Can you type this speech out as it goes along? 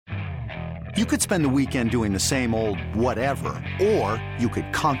You could spend the weekend doing the same old whatever, or you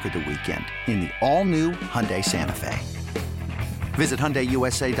could conquer the weekend in the all-new Hyundai Santa Fe. Visit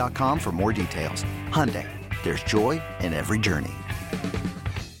HyundaiUSA.com for more details. Hyundai, there's joy in every journey.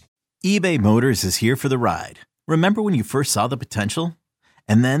 eBay Motors is here for the ride. Remember when you first saw the potential?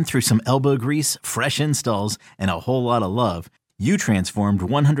 And then through some elbow grease, fresh installs, and a whole lot of love, you transformed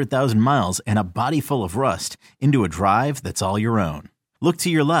 100,000 miles and a body full of rust into a drive that's all your own. Look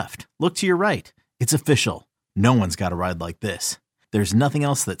to your left. Look to your right. It's official. No one's got a ride like this. There's nothing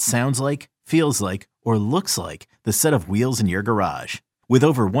else that sounds like, feels like, or looks like the set of wheels in your garage. With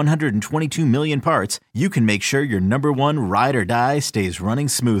over 122 million parts, you can make sure your number one ride or die stays running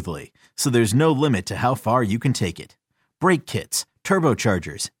smoothly. So there's no limit to how far you can take it. Brake kits,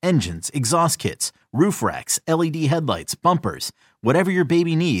 turbochargers, engines, exhaust kits, roof racks, LED headlights, bumpers, whatever your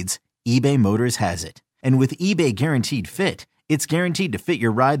baby needs, eBay Motors has it. And with eBay Guaranteed Fit, it's guaranteed to fit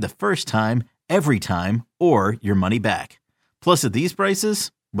your ride the first time, every time, or your money back. Plus, at these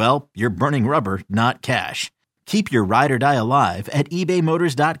prices, well, you're burning rubber, not cash. Keep your ride or die alive at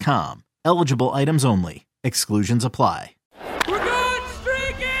ebaymotors.com. Eligible items only. Exclusions apply. We're good,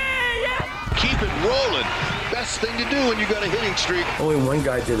 streaky! Yeah! Keep it rolling. Best thing to do when you got a hitting streak. Only one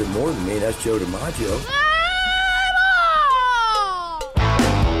guy did it more than me. That's Joe DiMaggio.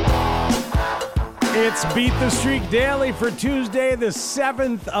 It's Beat the Streak Daily for Tuesday, the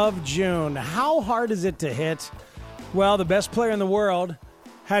 7th of June. How hard is it to hit? Well, the best player in the world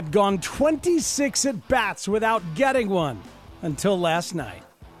had gone 26 at-bats without getting one until last night.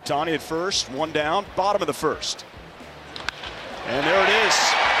 Tony at first, one down, bottom of the first. And there it is.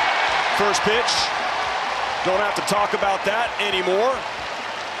 First pitch. Don't have to talk about that anymore.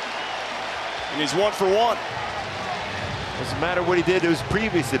 And he's 1 for 1. Doesn't matter what he did to his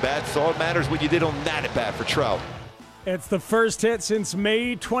previous at-bats. All it matters what you did on that at-bat for Trout. It's the first hit since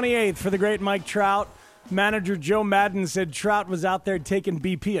May 28th for the great Mike Trout. Manager Joe Madden said Trout was out there taking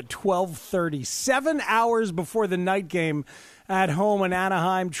BP at 12:30. 7 hours before the night game at home in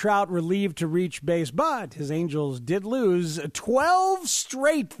Anaheim. Trout relieved to reach base, but his Angels did lose. 12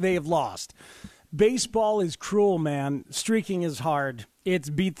 straight they've lost. Baseball is cruel, man. Streaking is hard.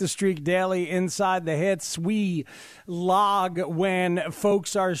 It's Beat the Streak Daily inside the hits. We log when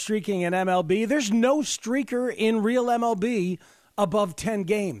folks are streaking in MLB. There's no streaker in real MLB above 10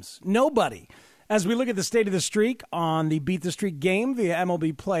 games. Nobody. As we look at the state of the streak on the Beat the Streak game via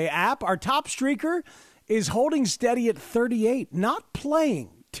MLB Play app, our top streaker is holding steady at 38, not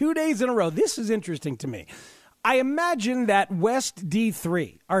playing 2 days in a row. This is interesting to me. I imagine that West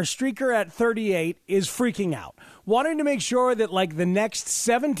D3, our streaker at 38, is freaking out, wanting to make sure that like the next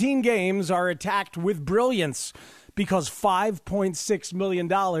 17 games are attacked with brilliance because $5.6 million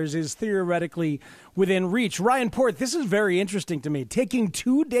is theoretically within reach. Ryan Port, this is very interesting to me. Taking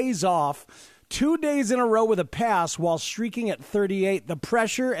 2 days off, 2 days in a row with a pass while streaking at 38, the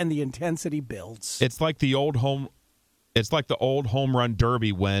pressure and the intensity builds. It's like the old home run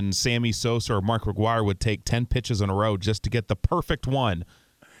derby when Sammy Sosa or Mark McGwire would take 10 pitches in a row just to get the perfect one.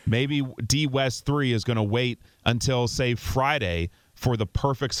 Maybe D West 3 is going to wait until, say, Friday for the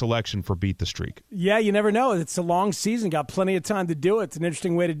perfect selection for Beat the Streak. Yeah, you never know. It's a long season. Got plenty of time to do it. It's an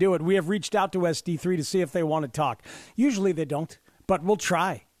interesting way to do it. We have reached out to SD3 to see if they want to talk. Usually they don't, but we'll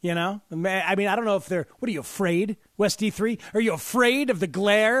try. You know, I mean, I don't know if they're, what are you afraid, West D3? Are you afraid of the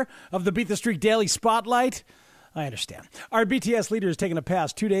glare of the Beat the Streak Daily spotlight? I understand. Our BTS leader is taking a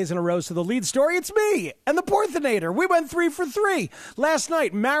pass 2 days in a row. So the lead story, it's me and the Porthinator. We went 3 for 3. Last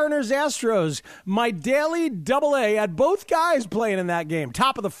night, Mariners-Astros, my daily double-A. Had both guys playing in that game.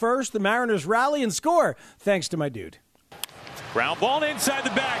 Top of the first, the Mariners rally and score, thanks to my dude. Ground ball inside the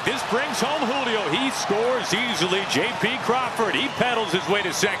bag. This brings home Julio. He scores easily. J.P. Crawford, he pedals his way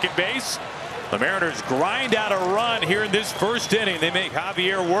to second base. The Mariners grind out a run here in this first inning. They make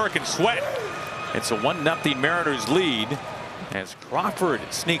Javier work and sweat. It's a 1-0 Mariners lead as Crawford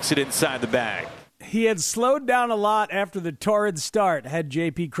sneaks it inside the bag. He had slowed down a lot after the torrid start, had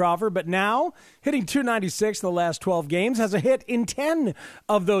J.P. Crawford, but now hitting .296 the last 12 games, has a hit in 10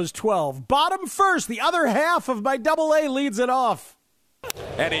 of those 12. Bottom first, the other half of my double-A leads it off.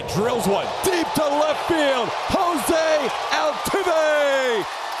 And he drills one deep to left field. Jose Altuve!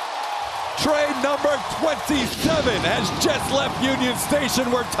 Trade number 27 has just left Union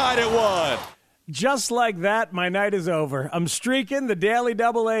Station. We're tied at 1. Just like that, my night is over. I'm streaking the daily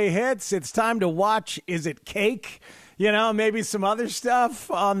double-A hits. It's time to watch Is It Cake? You know, maybe some other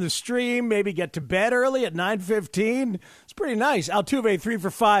stuff on the stream. Maybe get to bed early at 9:15. It's pretty nice. Altuve 3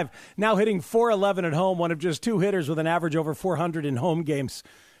 for 5. Now hitting .411 at home. One of just 2 hitters with an average over 400 in home games.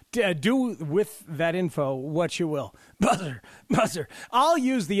 Do with that info what you will. Buzzer. I'll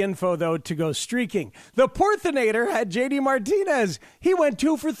use the info, though, to go streaking. The Porthinator had J.D. Martinez. He went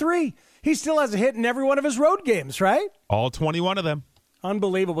 2 for 3. He still has a hit in every one of his road games, right? All 21 of them.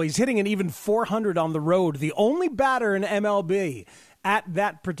 Unbelievable. He's hitting an even 400 on the road, the only batter in MLB at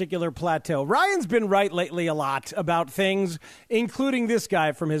that particular plateau. Ryan's been right lately a lot about things, including this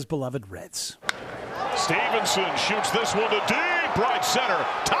guy from his beloved Reds. Stevenson shoots this one to deep right center.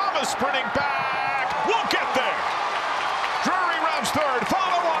 Thomas sprinting back. Won't get there. Drury rounds third.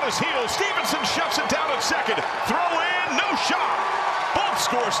 Follow on his heels. Stevenson shuts it down at second. Throw in. No shot. Both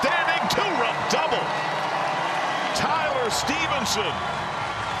score standing. 2-run double. Tyler Stevenson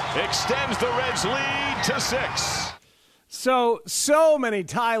extends the Reds' lead to 6. So many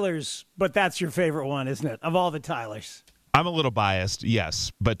Tylers, but that's your favorite one, isn't it, of all the Tylers? I'm a little biased,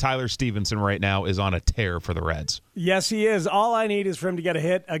 yes, but Tyler Stevenson right now is on a tear for the Reds. Yes, he is. All I need is for him to get a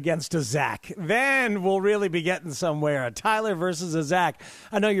hit against a Zach. Then we'll really be getting somewhere. A Tyler versus a Zach.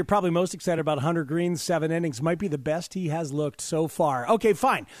 I know you're probably most excited about Hunter Green's 7 innings. Might be the best he has looked so far. Okay,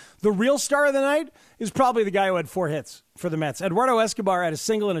 fine. The real star of the night is probably the guy who had 4 hits for the Mets. Eduardo Escobar had a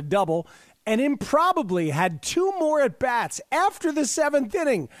single and a double, and improbably had 2 more at-bats after the 7th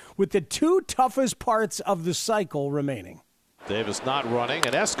inning with the 2 toughest parts of the cycle remaining. Davis not running,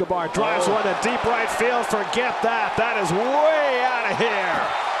 and Escobar drives one to deep right field. Forget that. That is way out of here.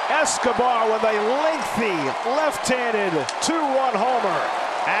 Escobar with a lengthy left-handed 2-run homer,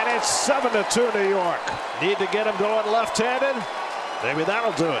 and it's 7-2 New York. Need to get him going left-handed? Maybe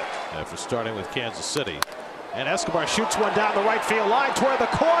that'll do it. After starting with Kansas City. And Escobar shoots one down the right field line toward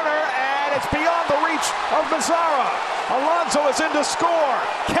the corner, and it's beyond the reach of Mazzara. Alonso is in to score.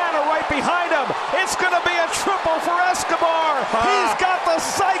 Canna right behind him. It's going to be a triple for Escobar. He's got the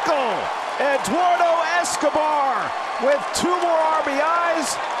cycle. Eduardo Escobar with 2 more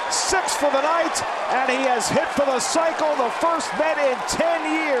RBIs, 6 for the night, and he has hit for the cycle, the first Met in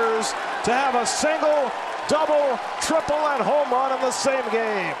 10 years to have a single, double, triple, and home run in the same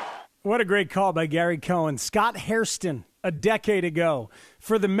game. What a great call by Gary Cohen. Scott Hairston, a decade ago.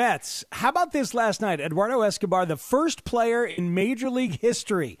 For the Mets, how about this last night? Eduardo Escobar, the first player in Major League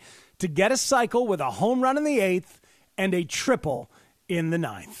history to get a cycle with a home run in the 8th and a triple in the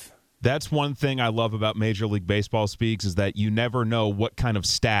 9th. That's one thing I love about Major League Baseball Speaks is that you never know what kind of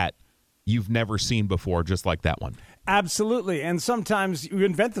stat you've never seen before, just like that one. Absolutely, and sometimes you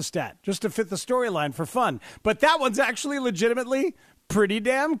invent the stat just to fit the storyline for fun. But that one's actually legitimately pretty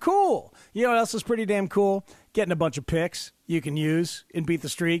damn cool. You know what else is pretty damn cool? Getting a bunch of picks you can use in Beat the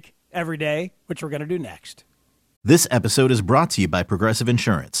Streak every day, which we're going to do next. This episode is brought to you by Progressive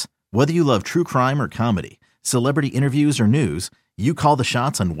Insurance. Whether you love true crime or comedy, celebrity interviews or news, you call the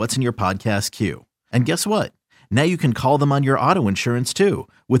shots on what's in your podcast queue. And guess what? Now you can call them on your auto insurance too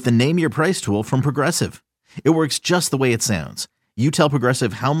with the Name Your Price tool from Progressive. It works just the way it sounds. You tell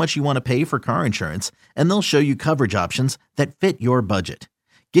Progressive how much you want to pay for car insurance, and they'll show you coverage options that fit your budget.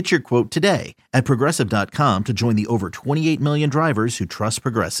 Get your quote today at Progressive.com to join the over 28 million drivers who trust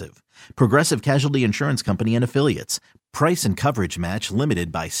Progressive. Progressive Casualty Insurance Company and Affiliates. Price and coverage match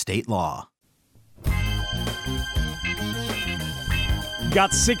limited by state law.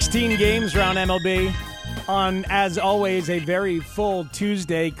 Got 16 games around MLB on, as always, a very full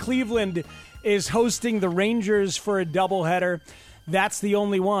Tuesday. Cleveland is hosting the Rangers for a doubleheader. That's the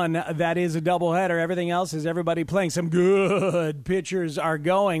only one that is a doubleheader. Everything else is everybody playing. Some good pitchers are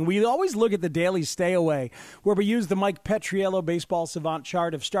going. We always look at the daily stay away, where we use the Mike Petriello baseball savant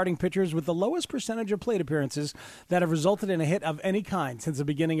chart of starting pitchers with the lowest percentage of plate appearances that have resulted in a hit of any kind since the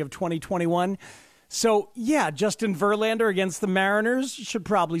beginning of 2021. So, yeah, Justin Verlander against the Mariners should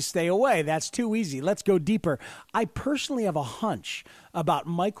probably stay away. That's too easy. Let's go deeper. I personally have a hunch about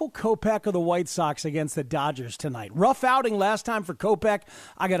Michael Kopech of the White Sox against the Dodgers tonight. Rough outing last time for Kopech.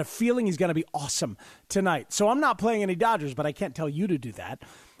 I got a feeling he's going to be awesome tonight. So I'm not playing any Dodgers, but I can't tell you to do that.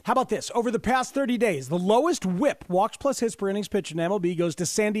 How about this? Over the past 30 days, the lowest whip, walks plus hits per innings pitched in MLB, goes to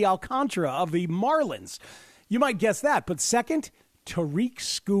Sandy Alcantara of the Marlins. You might guess that, but second, Tariq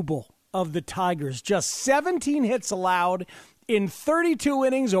Skubal of the Tigers. Just 17 hits allowed in 32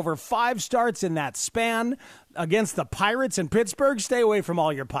 innings over 5 starts in that span against the Pirates in Pittsburgh. Stay away from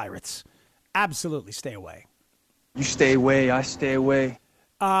all your Pirates. Absolutely stay away. You stay away, I stay away.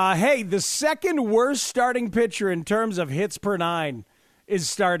 Hey, the second worst starting pitcher in terms of hits per 9 is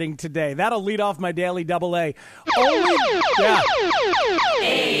starting today. That'll lead off my daily AA.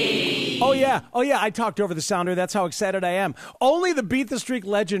 Oh, yeah. I talked over the sounder. That's how excited I am. Only the Beat the Streak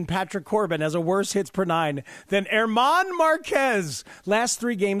legend Patrick Corbin has a worse hits per 9 than German Marquez. Last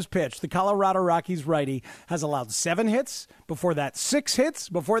 3 games pitched, the Colorado Rockies righty has allowed 7 hits. Before that, 6 hits.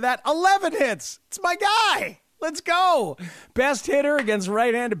 Before that, 11 hits. It's my guy. Let's go. Best hitter against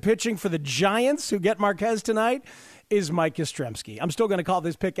right-handed pitching for the Giants, who get Marquez tonight, is Mike Yastrzemski. I'm still going to call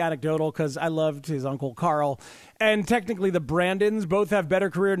this pick anecdotal because I loved his Uncle Carl. And technically the Brandons both have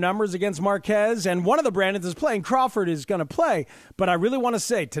better career numbers against Marquez, and one of the Brandons is playing. Crawford is going to play. But I really want to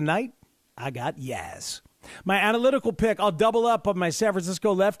say tonight, I got Yaz. My analytical pick, I'll double up on my San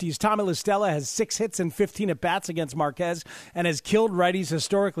Francisco lefties. Tommy La Stella has 6 hits and 15 at-bats against Marquez and has killed righties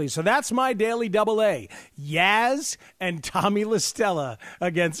historically. So that's my daily AA. Yaz and Tommy La Stella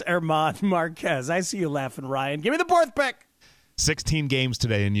against German Marquez. I see you laughing, Ryan. Give me the 4th pick. 16 games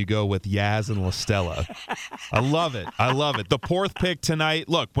today, and you go with Yaz and La Stella. I love it. The 4th pick tonight.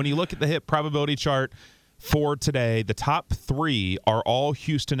 Look, when you look at the hit probability chart for today, the top 3 are all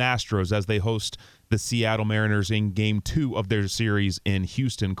Houston Astros as they host the Seattle Mariners in Game 2 of their series in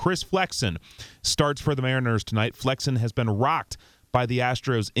Houston. Chris Flexen starts for the Mariners tonight. Flexen has been rocked by the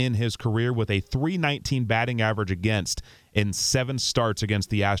Astros in his career with a .319 batting average against in 7 starts against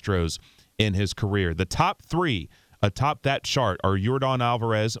the Astros in his career. The top 3 atop that chart are Yordan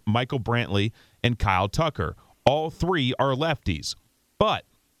Alvarez, Michael Brantley, and Kyle Tucker. All 3 are lefties, but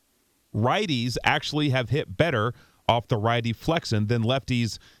righties actually have hit better off the righty Flexen than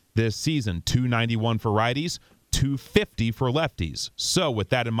lefties this season. .291 for righties, .250 for lefties. So with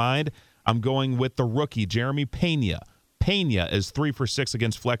that in mind, I'm going with the rookie, Jeremy Pena. Pena is 3 for 6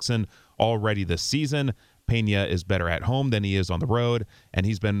 against Flexen already this season. Pena is better at home than he is on the road, and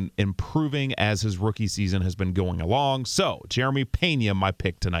he's been improving as his rookie season has been going along. So Jeremy Pena, my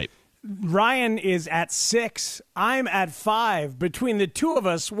pick tonight. Ryan is at 6. I'm at 5. Between the two of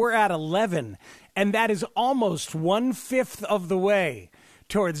us, we're at 11. And that is almost 1/5 of the way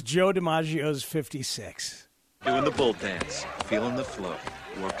towards Joe DiMaggio's 56. Doing the bull dance, feeling the flow,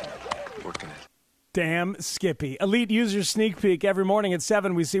 working it. Damn Skippy. Elite User Sneak Peek every morning at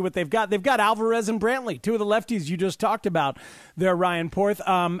 7. We see what they've got. They've got Alvarez and Brantley, 2 of the lefties you just talked about there, Ryan Porth.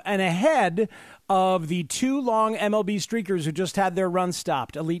 And ahead of the 2 long MLB streakers who just had their run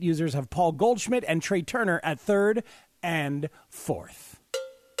stopped, Elite Users have Paul Goldschmidt and Trey Turner at 3rd and 4th.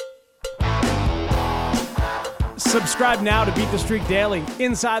 Subscribe now to Beat the Streak Daily,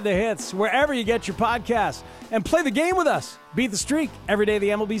 Inside the Hits, wherever you get your podcasts. And play the game with us. Beat the Streak every day of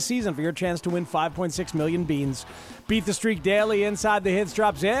the MLB season for your chance to win 5.6 million beans. Beat the Streak Daily, Inside the Hits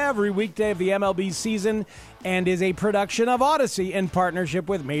drops every weekday of the MLB season and is a production of Odyssey in partnership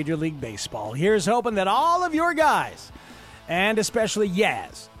with Major League Baseball. Here's hoping that all of your guys, and especially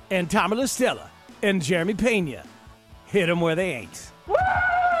Yaz and Tommy La Stella and Jeremy Pena, hit them where they ain't. Woo!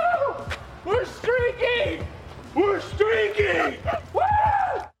 We're streaking! We're streaking!